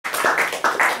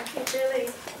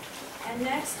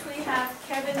Next we have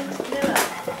Kevin Miller.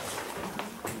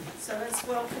 So let's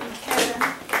welcome Kevin.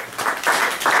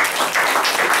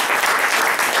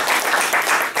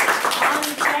 On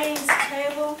Jane's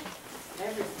table,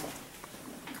 Everything.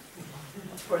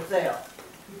 For sale.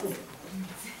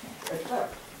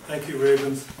 Thank you,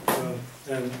 Ravens,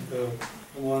 and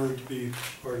I'm honored to be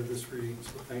part of this reading,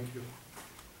 so thank you.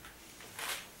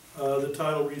 The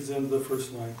title reads into the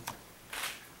first line.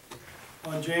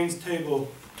 On Jane's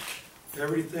table,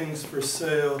 everything's for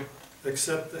sale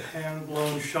except the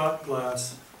hand-blown shot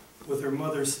glass with her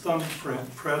mother's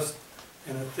thumbprint pressed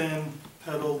in a thin,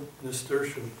 pedaled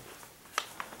nasturtium.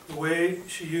 The way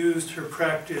she used her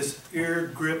practice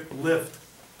ear-grip lift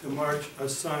to march a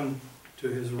son to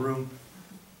his room.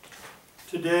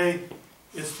 Today,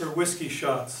 it's for whiskey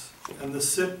shots and the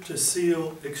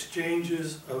sip-to-seal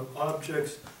exchanges of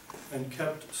objects and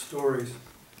kept stories.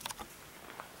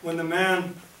 When the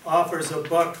man offers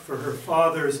 $1 for her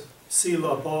father's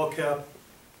Sela ball cap,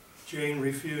 Jane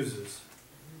refuses.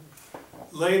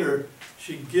 Later,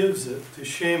 she gives it to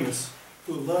Seamus,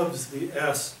 who loves the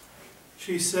S.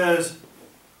 She says,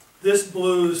 "This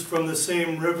blue's from the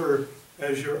same river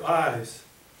as your eyes."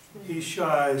 He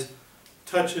shies,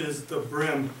 touches the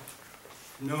brim.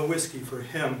 No whiskey for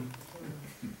him.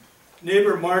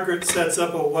 Neighbor Margaret sets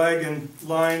up a wagon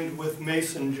lined with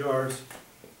mason jars.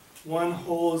 One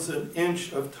holds an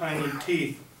inch of tiny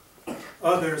teeth.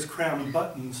 Others cram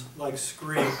buttons like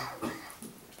scree.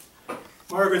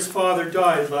 Margaret's father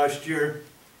died last year.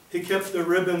 He kept the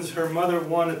ribbons her mother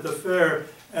won at the fair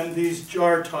and these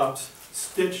jar tops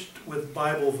stitched with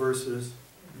Bible verses.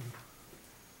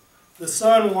 The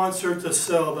son wants her to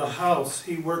sell the house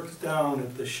he works down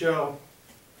at the Shell.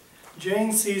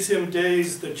 Jane sees him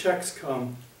dazed, the checks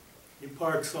come. He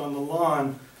parks on the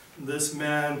lawn, this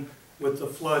man with the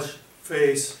flushed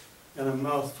face and a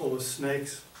mouthful of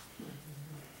snakes.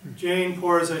 Jane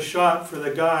pours a shot for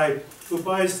the guy who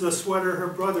buys the sweater her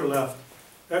brother left,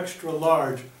 extra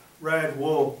large, rag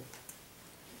wool.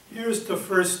 "Here's to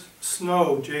first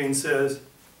snow," Jane says.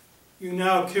 "You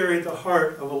now carry the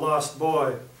heart of a lost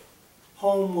boy.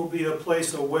 Home will be a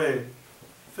place away.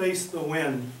 Face the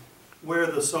wind, wear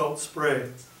the salt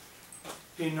spray."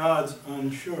 He nods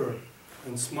unsure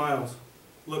and smiles,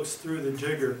 looks through the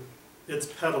jigger. It's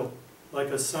pedal like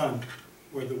a sun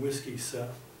where the whiskey set.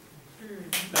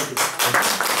 Thank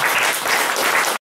you.